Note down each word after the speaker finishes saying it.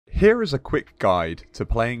Here is a quick guide to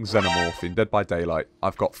playing Xenomorph in Dead by Daylight.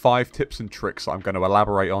 I've got 5 tips and tricks that I'm going to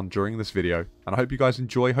elaborate on during this video, and I hope you guys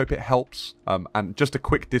enjoy, hope it helps. And just a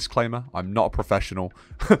quick disclaimer, I'm not a professional,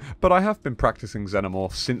 but I have been practicing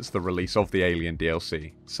Xenomorph since the release of the Alien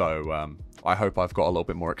DLC, so I hope I've got a little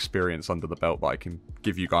bit more experience under the belt that I can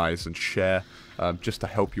give you guys and share, just to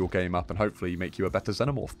help your game up and hopefully make you a better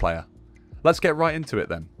Xenomorph player. Let's get right into it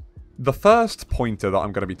then. The first pointer that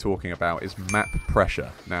I'm going to be talking about is map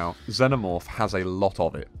pressure. Now, Xenomorph has a lot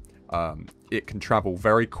of it. It can travel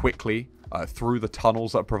very quickly through the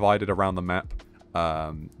tunnels that are provided around the map.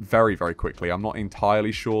 Very, very quickly. I'm not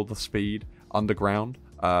entirely sure the speed underground,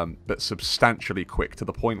 but substantially quick, to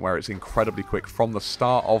the point where it's incredibly quick from the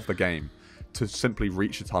start of the game to simply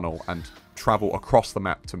reach a tunnel and travel across the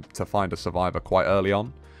map to find a survivor quite early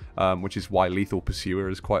on, which is why Lethal Pursuer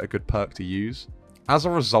is quite a good perk to use. As a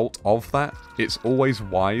result of that, it's always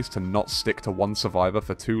wise to not stick to one survivor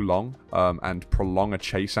for too long and prolong a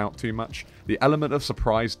chase out too much. The element of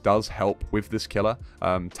surprise does help with this killer.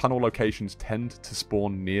 Tunnel locations tend to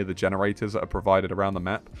spawn near the generators that are provided around the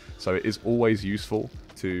map, so it is always useful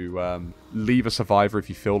to leave a survivor if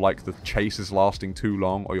you feel like the chase is lasting too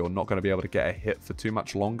long or you're not going to be able to get a hit for too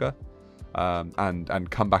much longer. And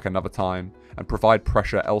come back another time and provide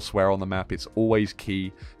pressure elsewhere on the map. It's always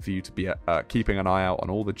key for you to be keeping an eye out on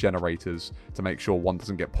all the generators to make sure one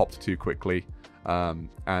doesn't get popped too quickly,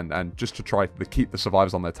 and just to try to keep the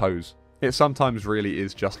survivors on their toes. It sometimes really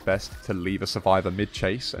is just best to leave a survivor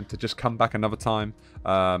mid-chase and to just come back another time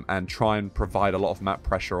and try and provide a lot of map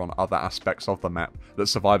pressure on other aspects of the map that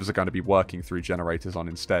survivors are going to be working through generators on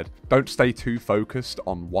instead. Don't stay too focused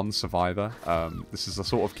on one survivor. This is the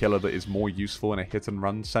sort of killer that is more useful in a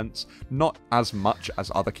hit-and-run sense. Not as much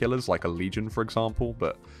as other killers, like a Legion, for example,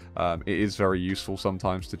 but it is very useful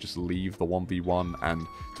sometimes to just leave the 1v1 and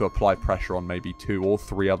to apply pressure on maybe 2 or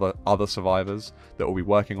 3 other survivors that will be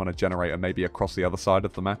working on a generator maybe across the other side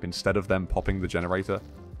of the map instead of them popping the generator.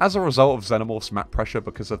 As a result of Xenomorph's map pressure,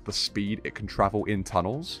 because of the speed it can travel in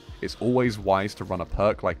tunnels, it's always wise to run a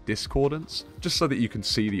perk like Discordance, just so that you can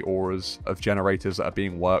see the auras of generators that are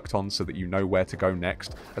being worked on so that you know where to go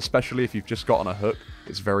next. Especially if you've just gotten a hook,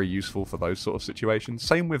 it's very useful for those sort of situations.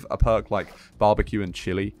 Same with a perk like Barbecue and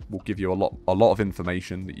Chili, will give you a lot of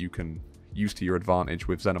information that you can use to your advantage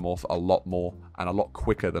with Xenomorph a lot more and a lot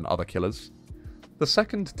quicker than other killers. The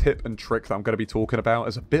second tip and trick that I'm going to be talking about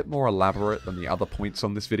is a bit more elaborate than the other points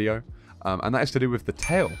on this video, and that is to do with the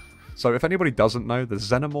tail. So if anybody doesn't know, the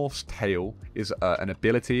Xenomorph's tail is an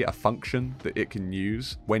ability, a function that it can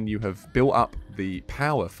use when you have built up the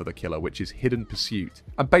power for the killer, which is Hidden Pursuit.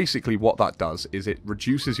 And basically what that does is it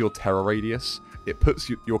reduces your terror radius, it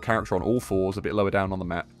puts your character on all fours a bit lower down on the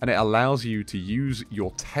map, and it allows you to use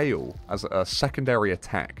your tail as a secondary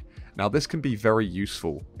attack. Now, this can be very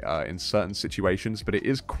useful in certain situations, but it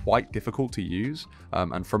is quite difficult to use.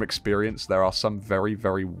 And from experience, there are some very,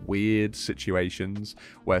 very weird situations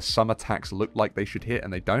where some attacks look like they should hit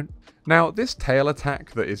and they don't. Now, this tail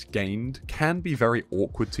attack that is gained can be very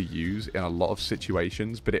awkward to use in a lot of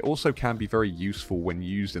situations, but it also can be very useful when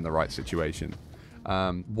used in the right situation.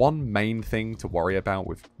 One main thing to worry about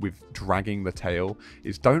with dragging the tail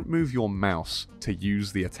is don't move your mouse to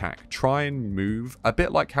use the attack. Try and move a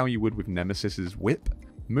bit like how you would with Nemesis's whip.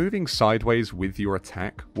 Moving sideways with your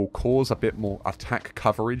attack will cause a bit more attack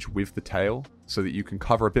coverage with the tail so that you can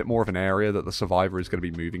cover a bit more of an area that the survivor is going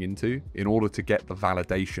to be moving into in order to get the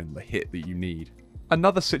validation, the hit that you need.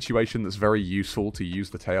 Another situation that's very useful to use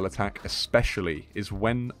the tail attack especially is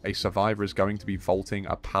when a survivor is going to be vaulting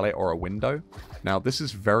a pallet or a window. Now this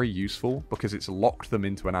is very useful because it's locked them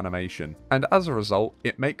into an animation, and as a result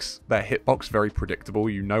it makes their hitbox very predictable.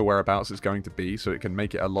 You know whereabouts it's going to be, so it can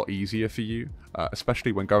make it a lot easier for you,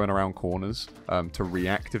 especially when going around corners, to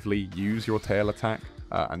reactively use your tail attack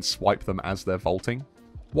and swipe them as they're vaulting.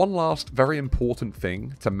 One last very important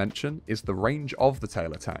thing to mention is the range of the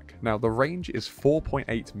tail attack. Now the range is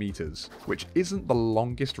 4.8 meters, which isn't the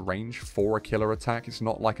longest range for a killer attack. It's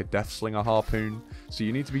not like a Deathslinger harpoon, so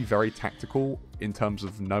you need to be very tactical in terms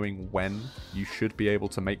of knowing when you should be able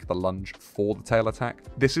to make the lunge for the tail attack.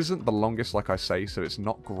 This isn't the longest, like I say, so it's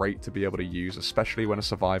not great to be able to use, especially when a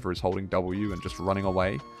survivor is holding W and just running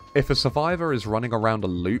away. If a survivor is running around a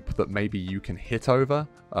loop that maybe you can hit over,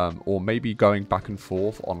 or maybe going back and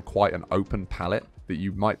forth on quite an open pallet that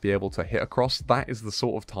you might be able to hit across, that is the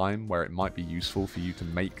sort of time where it might be useful for you to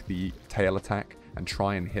make the tail attack and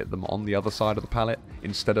try and hit them on the other side of the pallet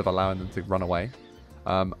instead of allowing them to run away.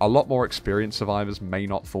 A lot more experienced survivors may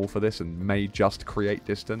not fall for this and may just create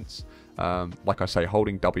distance. Like I say,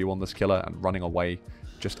 holding W on this killer and running away,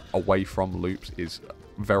 just away from loops, is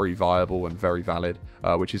very viable and very valid,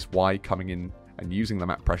 which is why coming in and using the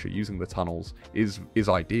map pressure, using the tunnels, is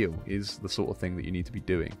ideal, is the sort of thing that you need to be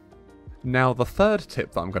doing. Now, the third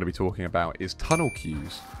tip that I'm going to be talking about is tunnel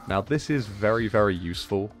queues. Now, this is very, very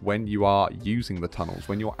useful when you are using the tunnels,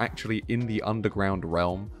 when you're actually in the underground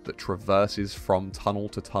realm that traverses from tunnel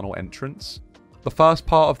to tunnel entrance. The first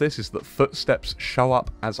part of this is that footsteps show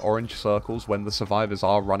up as orange circles when the survivors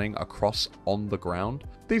are running across on the ground.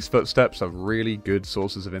 These footsteps are really good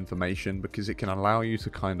sources of information because it can allow you to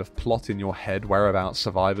kind of plot in your head whereabouts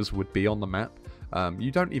survivors would be on the map.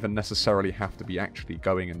 You don't even necessarily have to be actually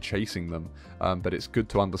going and chasing them, but it's good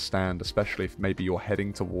to understand, especially if maybe you're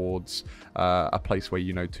heading towards a place where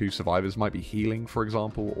you know 2 survivors might be healing, for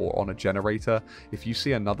example, or on a generator. If you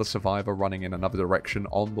see another survivor running in another direction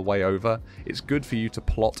on the way over, it's good for you to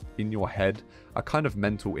plot in your head a kind of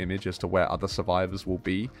mental image as to where other survivors will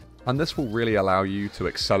be. And this will really allow you to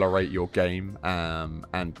accelerate your game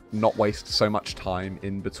and not waste so much time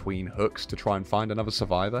in between hooks to try and find another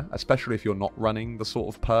survivor, especially if you're not running the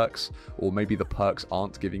sort of perks, or maybe the perks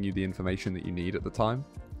aren't giving you the information that you need at the time.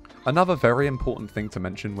 Another very important thing to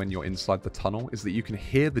mention when you're inside the tunnel is that you can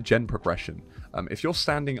hear the gen progression. If you're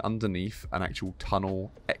standing underneath an actual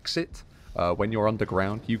tunnel exit, when you're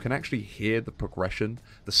underground, you can actually hear the progression,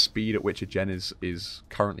 the speed at which a gen is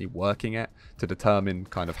currently working at, to determine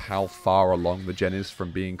kind of how far along the gen is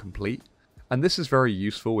from being complete. And this is very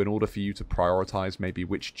useful in order for you to prioritize maybe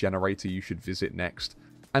which generator you should visit next.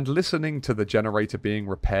 And listening to the generator being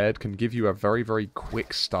repaired can give you a very, very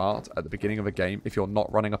quick start at the beginning of a game if you're not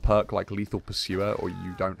running a perk like Lethal Pursuer, or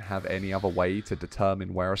you don't have any other way to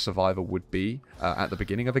determine where a survivor would be at the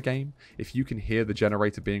beginning of a game. If you can hear the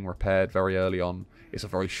generator being repaired very early on, it's a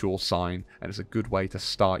very sure sign, and it's a good way to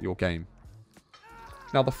start your game.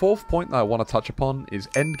 Now, the fourth point that I want to touch upon is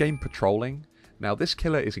Endgame Patrolling. Now, this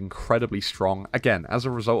killer is incredibly strong, again, as a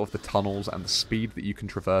result of the tunnels and the speed that you can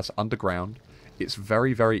traverse underground. It's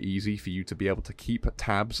very, very easy for you to be able to keep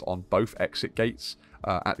tabs on both exit gates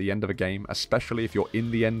at the end of a game, especially if you're in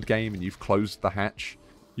the end game and you've closed the hatch.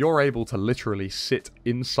 You're able to literally sit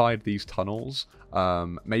inside these tunnels,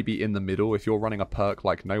 maybe in the middle. If you're running a perk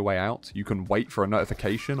like No Way Out, you can wait for a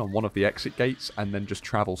notification on one of the exit gates and then just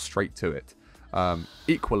travel straight to it.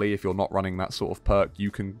 Equally, if you're not running that sort of perk, you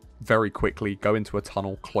can very quickly go into a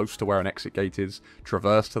tunnel close to where an exit gate is,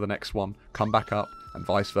 traverse to the next one, come back up, and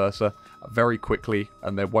vice versa, very quickly,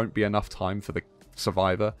 and there won't be enough time for the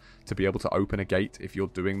survivor to be able to open a gate if you're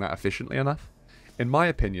doing that efficiently enough. In my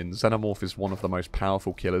opinion, Xenomorph is one of the most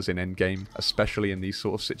powerful killers in endgame, especially in these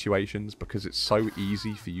sort of situations, because it's so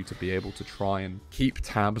easy for you to be able to try and keep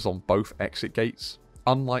tabs on both exit gates.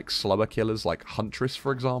 Unlike slower killers like Huntress,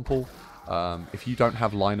 for example, if you don't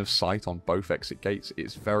have line of sight on both exit gates,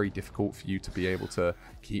 it's very difficult for you to be able to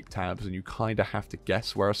keep tabs, and you kind of have to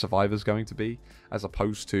guess where a survivor's going to be, as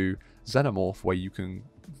opposed to Xenomorph, where you can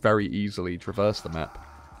very easily traverse the map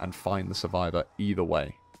and find the survivor either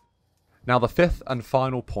way. Now, the fifth and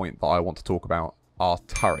final point that I want to talk about are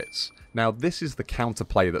turrets. Now, this is the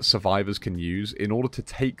counterplay that survivors can use in order to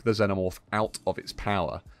take the Xenomorph out of its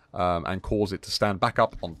power. And cause it to stand back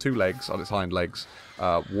up on 2 legs, on its hind legs,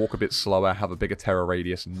 walk a bit slower, have a bigger terror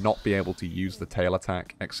radius, not be able to use the tail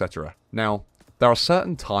attack, etc. Now, there are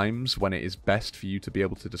certain times when it is best for you to be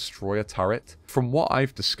able to destroy a turret. From what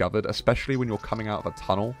I've discovered, especially when you're coming out of a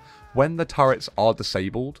tunnel, when the turrets are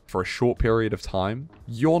disabled for a short period of time,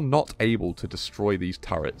 you're not able to destroy these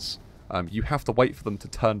turrets. You have to wait for them to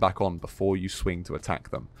turn back on before you swing to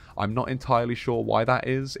attack them. I'm not entirely sure why that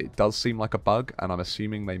is. It does seem like a bug, and I'm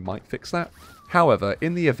assuming they might fix that. However,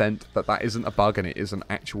 in the event that that isn't a bug and it is an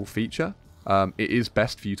actual feature, it is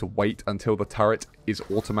best for you to wait until the turret is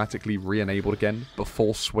automatically re-enabled again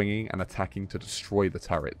before swinging and attacking to destroy the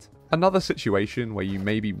turret. Another situation where you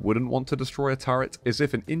maybe wouldn't want to destroy a turret is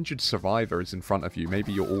if an injured survivor is in front of you.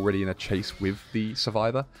 Maybe you're already in a chase with the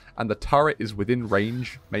survivor, and the turret is within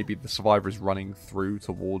range. Maybe the survivor is running through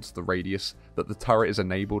towards the radius that the turret is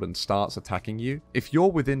enabled and starts attacking you. If you're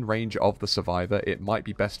within range of the survivor, it might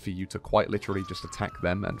be best for you to quite literally just attack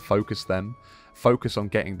them and focus on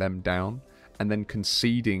getting them down, and then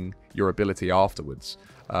conceding your ability afterwards.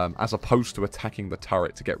 As opposed to attacking the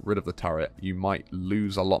turret to get rid of the turret, you might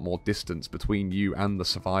lose a lot more distance between you and the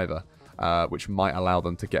survivor, which might allow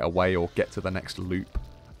them to get away or get to the next loop.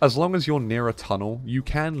 As long as you're near a tunnel, you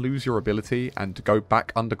can lose your ability and go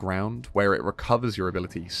back underground, where it recovers your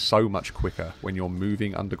ability so much quicker when you're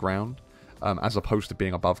moving underground, as opposed to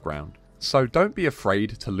being above ground. So don't be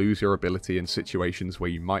afraid to lose your ability in situations where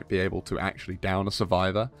you might be able to actually down a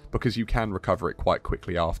survivor, because you can recover it quite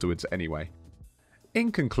quickly afterwards anyway.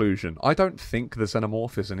 In conclusion, I don't think the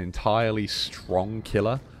Xenomorph is an entirely strong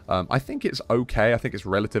killer. I think it's okay, I think it's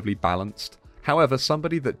relatively balanced. However,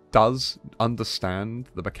 somebody that does understand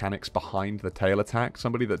the mechanics behind the tail attack,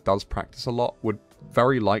 somebody that does practice a lot, would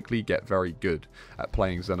very likely get very good at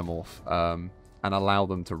playing Xenomorph, and allow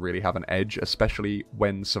them to really have an edge, especially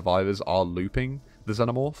when survivors are looping the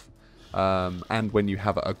Xenomorph, and when you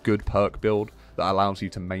have a good perk build that allows you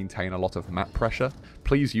to maintain a lot of map pressure.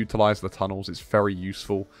 Please utilize the tunnels. It's very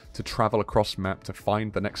useful to travel across map to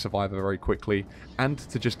find the next survivor very quickly, and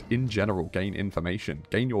to just in general gain information,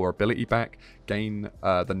 gain your ability back, gain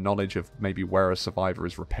the knowledge of maybe where a survivor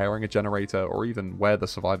is repairing a generator, or even where the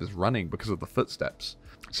survivor's running because of the footsteps.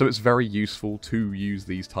 So it's very useful to use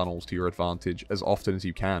these tunnels to your advantage as often as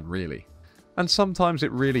you can, really. And sometimes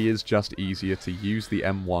it really is just easier to use the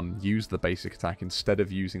M1, use the basic attack instead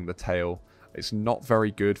of using the tail. It's not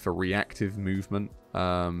very good for reactive movement,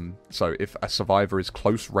 so if a survivor is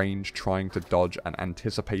close range trying to dodge an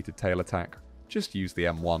anticipated tail attack, just use the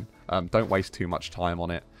M1. Don't waste too much time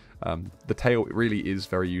on it. The tail really is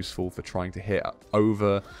very useful for trying to hit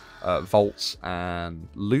over vaults and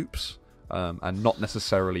loops, and not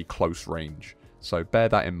necessarily close range. So bear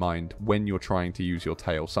that in mind when you're trying to use your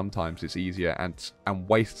tail. Sometimes it's easier and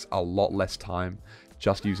wastes a lot less time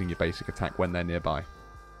just using your basic attack when they're nearby.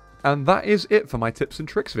 And that is it for my tips and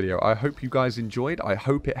tricks video. I hope you guys enjoyed, I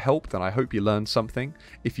hope it helped, and I hope you learned something.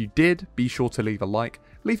 If you did, be sure to leave a like.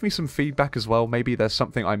 Leave me some feedback as well. Maybe there's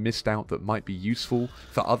something I missed out that might be useful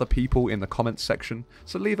for other people in the comments section.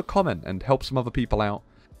 So leave a comment and help some other people out.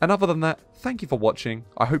 And other than that, thank you for watching.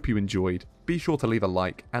 I hope you enjoyed. Be sure to leave a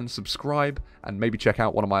like and subscribe, and maybe check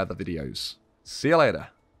out one of my other videos. See you later.